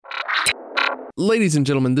Ladies and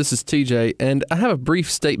gentlemen, this is TJ, and I have a brief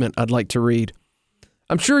statement I'd like to read.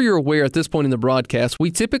 I'm sure you're aware at this point in the broadcast, we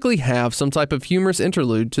typically have some type of humorous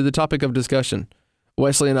interlude to the topic of discussion.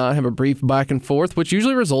 Wesley and I have a brief back and forth, which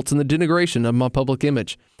usually results in the denigration of my public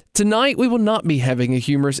image. Tonight, we will not be having a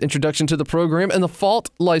humorous introduction to the program, and the fault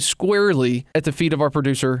lies squarely at the feet of our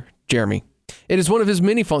producer, Jeremy. It is one of his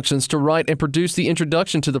many functions to write and produce the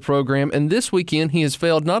introduction to the program, and this weekend he has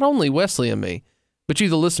failed not only Wesley and me, but you,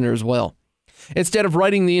 the listener, as well. Instead of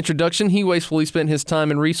writing the introduction, he wastefully spent his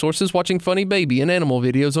time and resources watching funny baby and animal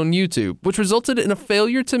videos on YouTube, which resulted in a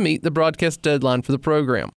failure to meet the broadcast deadline for the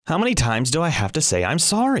program. How many times do I have to say I'm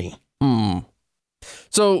sorry?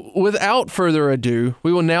 So, without further ado,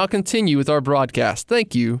 we will now continue with our broadcast.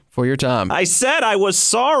 Thank you for your time. I said I was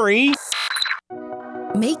sorry.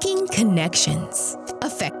 Making connections,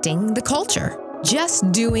 affecting the culture,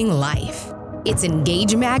 just doing life. It's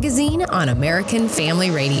Engage Magazine on American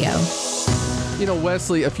Family Radio. You know,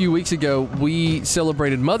 Wesley, a few weeks ago, we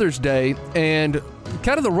celebrated Mother's Day, and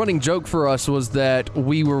kind of the running joke for us was that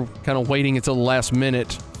we were kind of waiting until the last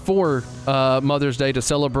minute for Mother's Day to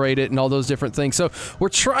celebrate it and all those different things. So we're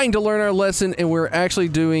trying to learn our lesson, and we're actually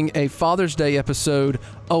doing a Father's Day episode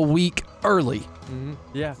a week early. Mm-hmm.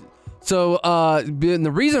 Yeah. So and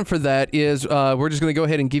the reason for that is we're just going to go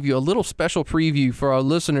ahead and give you a little special preview for our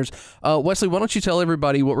listeners. Wesley, why don't you tell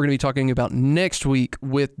everybody what we're going to be talking about next week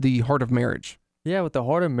with the Heart of Marriage? Yeah, with the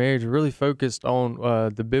Heart of Marriage, we're really focused on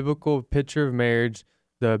the biblical picture of marriage,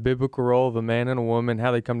 the biblical role of a man and a woman,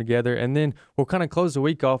 how they come together, and then we'll kind of close the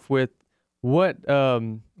week off with what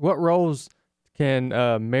roles can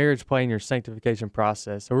marriage play in your sanctification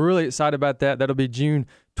process. So we're really excited about that. That'll be June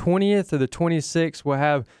 20th or the 26th. We'll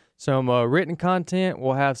have some written content,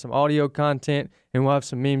 we'll have some audio content, and we'll have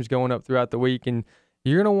some memes going up throughout the week. And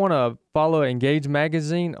you're going to want to follow Engage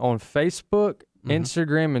Magazine on Facebook,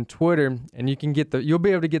 Instagram, and Twitter, and you'll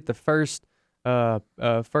be able to get the first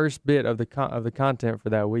bit of the content for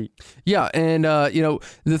that week. Yeah, and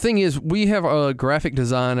the thing is, we have a graphic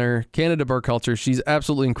designer, Canada Burkhalter. She's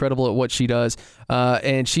absolutely incredible at what she does,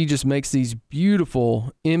 and she just makes these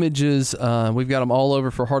beautiful images. We've got them all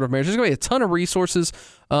over for Heart of Marriage. There's going to be a ton of resources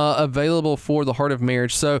available for the Heart of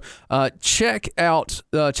Marriage. So check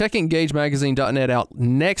EngageMagazine.net out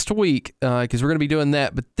next week because we're going to be doing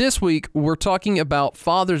that. But this week, we're talking about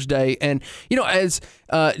Father's Day. And, as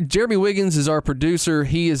Jeremy Wiggins is our producer,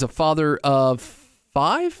 he is a father of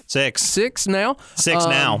six now.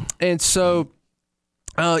 And so...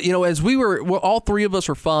 as all three of us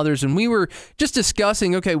were fathers, and we were just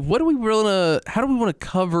discussing, okay, how do we want to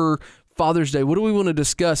cover Father's Day? What do we want to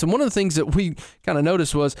discuss? And one of the things that we kind of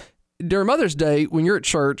noticed was during Mother's Day, when you're at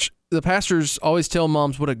church, the pastors always tell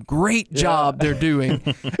moms what a great job they're doing.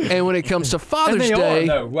 And when it comes to Father's Day,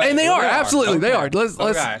 and they are, absolutely, they are. Let's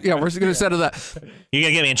we're going to settle that. You're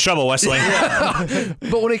going to get me in trouble, Wesley.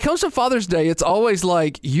 But when it comes to Father's Day, it's always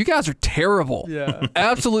like, you guys are terrible. Yeah.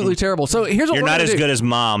 Absolutely terrible. So here's what You're we're not as do. good as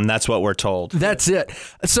Mom. That's what we're told. That's it.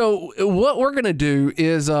 So what we're going to do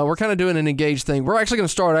is we're kind of doing an Engage thing. We're actually going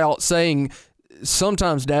to start out saying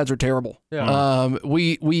sometimes dads are terrible. Yeah.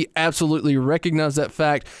 We absolutely recognize that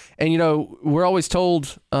fact. And, we're always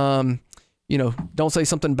told, don't say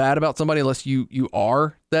something bad about somebody unless you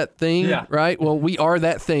are that thing, right? Well, we are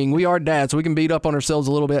that thing. We are dads, so we can beat up on ourselves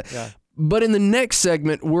a little bit. Yeah. But in the next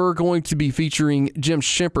segment, we're going to be featuring Jim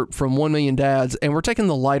Shempert from 1 Million Dads, and we're taking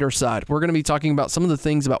the lighter side. We're going to be talking about some of the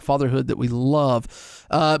things about fatherhood that we love.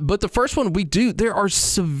 But the first one there are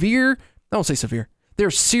there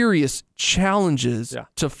are serious challenges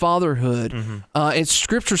to fatherhood, and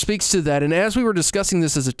Scripture speaks to that. And as we were discussing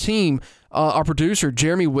this as a team, our producer,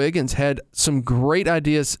 Jeremy Wiggins, had some great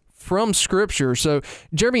ideas from Scripture. So,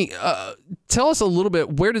 Jeremy, tell us a little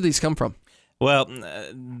bit, where did these come from? Well,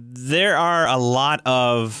 there are a lot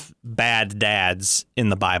of bad dads in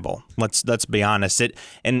the Bible. Let's be honest.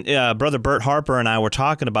 Brother Bert Harper and I were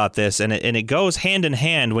talking about this, and it goes hand in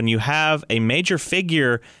hand when you have a major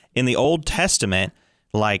figure in the Old Testament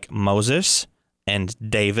like Moses and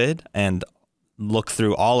David, and look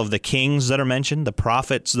through all of the kings that are mentioned, the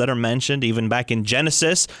prophets that are mentioned, even back in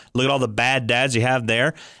Genesis. Look at all the bad dads you have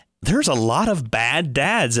there. There's a lot of bad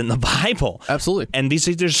dads in the Bible. Absolutely. And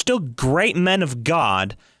there's still great men of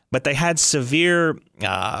God, but they had severe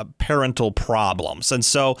parental problems. And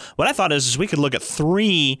so what I thought is we could look at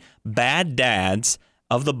 3 bad dads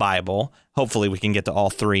of the Bible. Hopefully we can get to all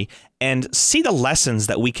 3 and see the lessons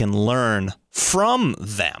that we can learn from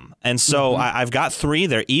them. And so I've got 3.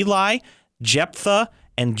 They're Eli, Jephthah,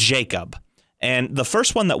 and Jacob. And the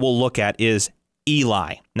first one that we'll look at is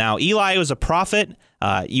Eli. Now, Eli was a prophet.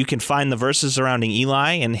 You can find the verses surrounding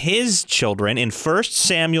Eli and his children in 1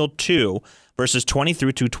 Samuel 2, verses 20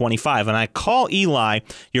 through to 25. And I call Eli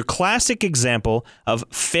your classic example of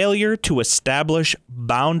failure to establish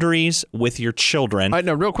boundaries with your children. All right,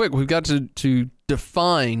 now, real quick, we've got to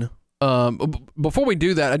define. Before we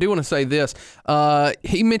do that, I do want to say this.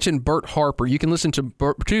 He mentioned Bert Harper. You can listen to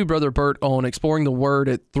Brother Bert on Exploring the Word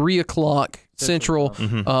at 3 o'clock Central,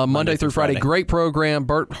 Monday through Friday. Great program.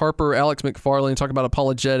 Bert Harper, Alex McFarlane talk about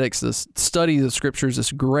apologetics, the study of the scriptures.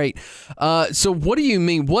 It's great. So what do you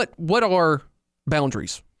mean? What are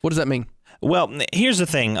boundaries? What does that mean? Well, here's the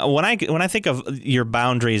thing. When I think of your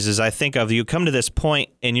boundaries, is I think of you come to this point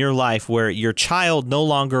in your life where your child no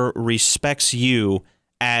longer respects you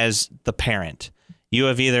as the parent. You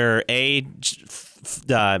have either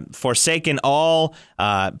forsaken all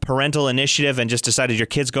parental initiative and just decided your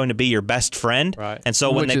kid's going to be your best friend. Right. And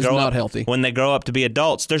so when they grow up to be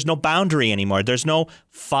adults, there's no boundary anymore. There's no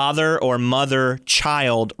father or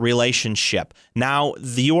mother-child relationship. Now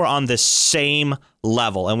you are on the same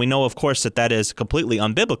level. And we know, of course, that is completely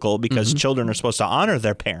unbiblical because children are supposed to honor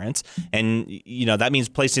their parents. And, that means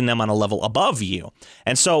placing them on a level above you.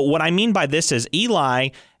 And so what I mean by this is Eli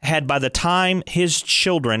had, by the time his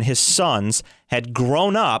children, his sons, had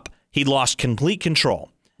grown up, he lost complete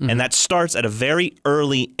control. And that starts at a very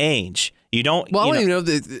early age. You don't... Well,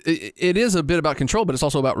 it is a bit about control, but it's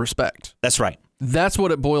also about respect. That's right. That's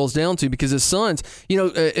what it boils down to, because his sons,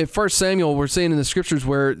 at 1 Samuel, we're seeing in the scriptures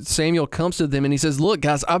where Samuel comes to them and he says, look,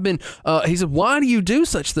 guys, he said, why do you do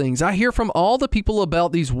such things? I hear from all the people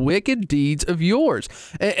about these wicked deeds of yours.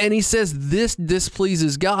 And he says, this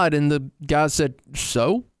displeases God. And the guys said,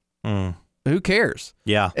 so? Who cares?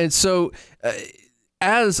 Yeah. And so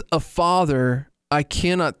as a father, I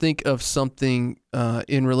cannot think of something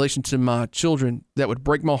in relation to my children that would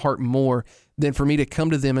break my heart more than for me to come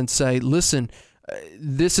to them and say, listen,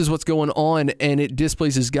 this is what's going on and it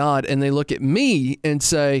displeases God. And they look at me and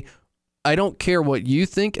say, I don't care what you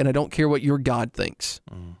think and I don't care what your God thinks.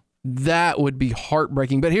 That would be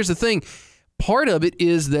heartbreaking. But here's the thing. Part of it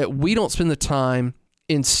is that we don't spend the time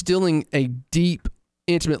instilling a deep,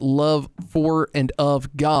 intimate love for and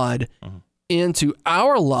of God into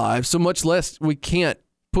our lives, so much less we can't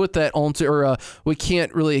put that onto, or we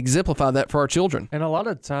can't really exemplify that for our children. And a lot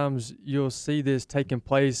of times you'll see this taking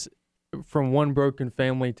place from one broken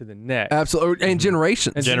family to the next. Absolutely. And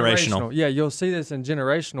generations. And generational. Yeah, you'll see this in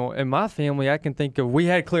generational. In my family, I can think of, we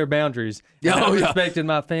had clear boundaries. I respected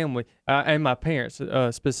my family and my parents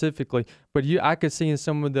specifically. But I could see in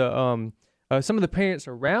some of the parents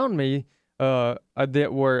around me that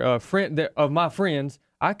were of my friends,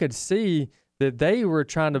 I could see that they were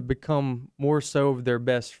trying to become more so of their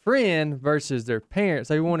best friend versus their parents.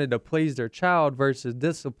 They wanted to please their child versus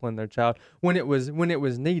discipline their child when it was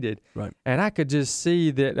needed. Right. And I could just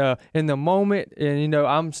see that in the moment, and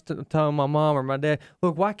I'm telling my mom or my dad,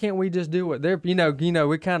 look, why can't we just do what they're, we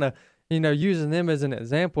kind of, using them as an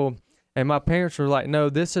example. And my parents were like,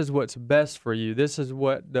 no, this is what's best for you. This is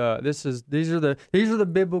what these are the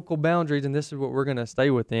biblical boundaries, and this is what we're gonna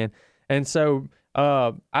stay within. And so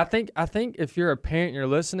I think if you're a parent and you're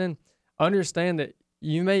listening, understand that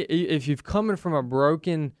you may, if you've coming from a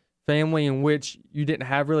broken family in which you didn't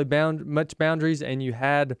have really much boundaries and you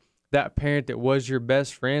had that parent that was your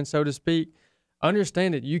best friend, so to speak,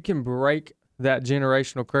 understand that you can break that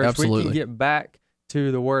generational curse. Absolutely. We can get back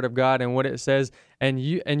to the Word of God and what it says, and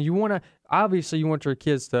you want to, obviously you want your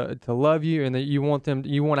kids to love you, and that you want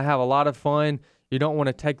to have a lot of fun. You don't want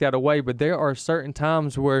to take that away, but there are certain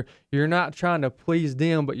times where you're not trying to please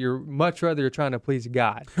them, but you're trying to please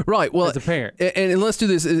God. Right. Well, as a parent. And let's do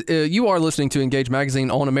this. You are listening to Engage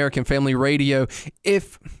Magazine on American Family Radio.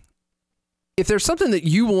 If there's something that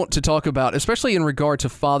you want to talk about, especially in regard to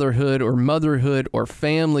fatherhood or motherhood or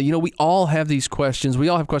family, we all have these questions. We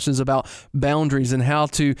all have questions about boundaries and how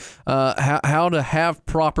to have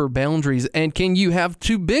proper boundaries. And can you have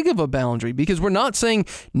too big of a boundary? Because we're not saying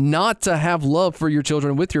not to have love for your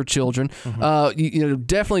children with your children.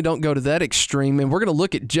 Definitely don't go to that extreme. And we're going to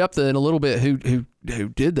look at Jephthah in a little bit, who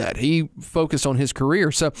did that. He focused on his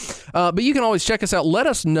career. So, but you can always check us out. Let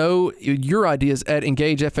us know your ideas at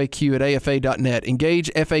engagefaq@afa.net.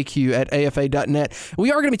 engagefaq@afa.net.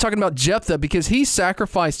 We are going to be talking about Jephthah because he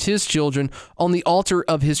sacrificed his children on the altar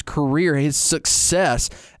of his career, his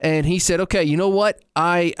success. And he said, okay, you know what?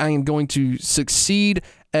 I am going to succeed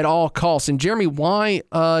at all costs. And Jeremy, why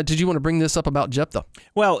did you want to bring this up about Jephthah?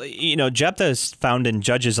 Well, Jephthah is found in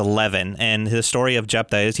Judges 11, and the story of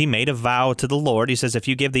Jephthah is he made a vow to the Lord. He says, if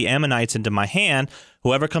you give the Ammonites into my hand,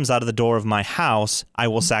 whoever comes out of the door of my house, I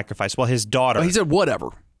will sacrifice. Well, his daughter... He said whatever,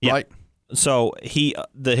 right? So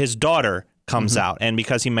his daughter comes out. And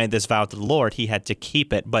because he made this vow to the Lord, he had to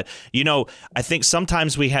keep it. But, I think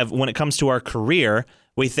sometimes we have, when it comes to our career,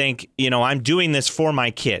 we think, I'm doing this for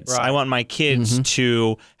my kids. Right. I want my kids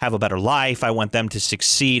to have a better life. I want them to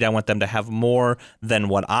succeed. I want them to have more than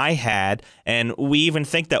what I had. And we even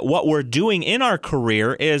think that what we're doing in our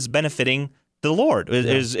career is benefiting the Lord,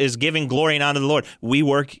 is giving glory and honor to the Lord. We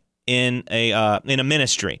work in a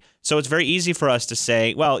ministry. So it's very easy for us to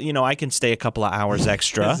say, well, I can stay a couple of hours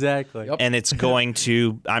extra. Exactly. Yep. And it's going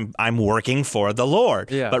to, I'm working for the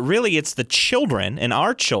Lord. Yeah. But really it's the children and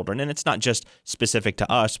our children, and it's not just specific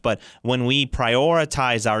to us, but when we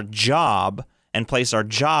prioritize our job and place our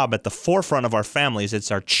job at the forefront of our families,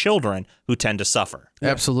 it's our children who tend to suffer.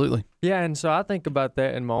 Absolutely. Yeah, and so I think about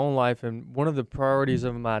that in my own life, and one of the priorities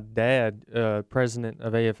of my dad, president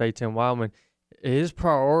of AFA Tim Wildman, his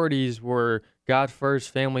priorities were God first,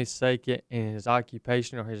 family second, and his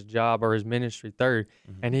occupation or his job or his ministry third.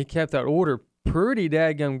 And he kept that order pretty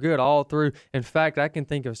daggum good all through. In fact, I can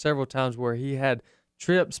think of several times where he had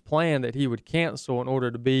trips planned that he would cancel in order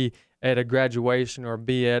to be at a graduation or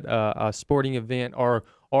be at a sporting event or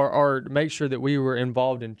make sure that we were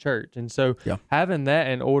involved in church. And so having that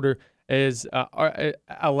in order is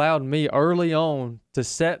allowed me early on to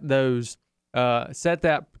set those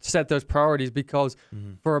priorities, because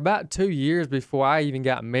for about 2 years before I even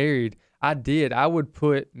got married, I would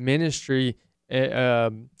put ministry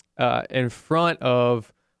in front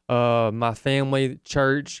of my family,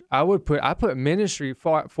 church. I put ministry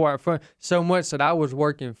far in front, so much that I was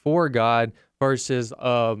working for God versus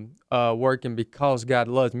working because God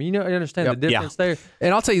loves me. You understand the difference there?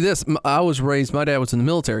 And I'll tell you this, my dad was in the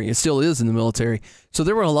military. It still is in the military. So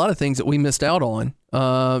there were a lot of things that we missed out on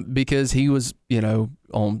because he was, going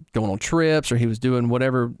on trips, or he was doing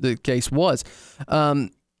whatever the case was.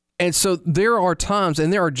 And so there are times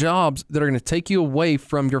and there are jobs that are going to take you away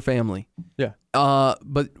from your family. Yeah.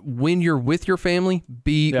 But when you're with your family,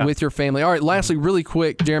 be with your family. All right, lastly, really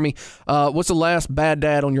quick, Jeremy, what's the last bad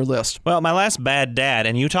dad on your list? Well, my last bad dad,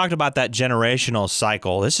 and you talked about that generational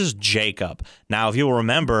cycle. This is Jacob. Now, if you will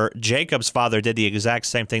remember, Jacob's father did the exact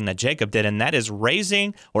same thing that Jacob did, and that is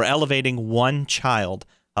raising or elevating one child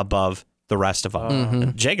above the rest of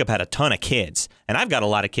them. Jacob had a ton of kids, and I've got a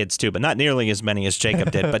lot of kids too, but not nearly as many as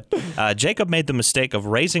Jacob did. But Jacob made the mistake of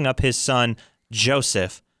raising up his son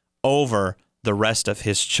Joseph over the rest of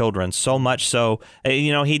his children, so much so, he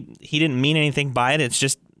didn't mean anything by it. It's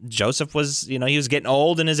just Joseph was, he was getting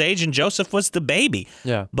old in his age, and Joseph was the baby.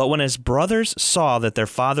 Yeah. But when his brothers saw that their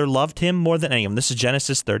father loved him more than any of them, this is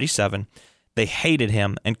Genesis 37, they hated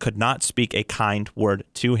him and could not speak a kind word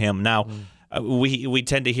to him. Now, we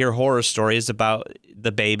tend to hear horror stories about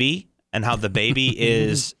the baby and how the baby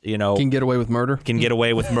is, can get away with murder.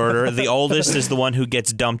 The oldest is the one who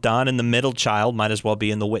gets dumped on, and the middle child might as well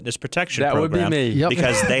be in the witness protection program. That would be me.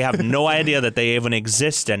 Because they have no idea that they even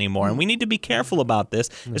exist anymore. And we need to be careful about this,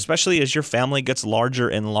 especially as your family gets larger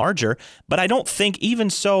and larger. But I don't think even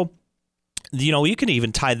so, you can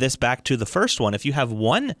even tie this back to the first one. If you have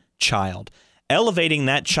one child, elevating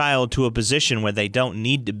that child to a position where they don't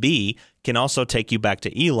need to be can also take you back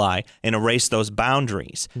to Eli and erase those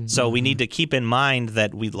boundaries. So we need to keep in mind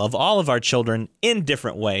that we love all of our children in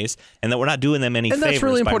different ways, and that we're not doing them any favors. And that's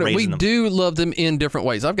really by important. We them. do love them in different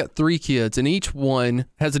ways. I've got 3 kids, and each one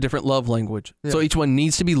has a different love language. So each one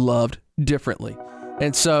needs to be loved differently.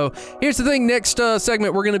 And so here's the thing. Next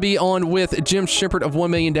segment, we're going to be on with Jim Shepard of 1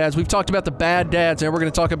 Million Dads. We've talked about the bad dads. Now we're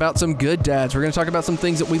going to talk about some good dads. We're going to talk about some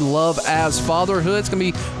things that we love as fatherhood. It's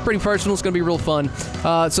going to be pretty personal. It's going to be real fun.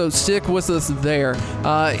 So stick with us there.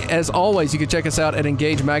 As always, you can check us out at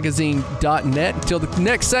engagemagazine.net. Until the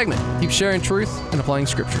next segment, keep sharing truth and applying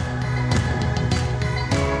Scripture.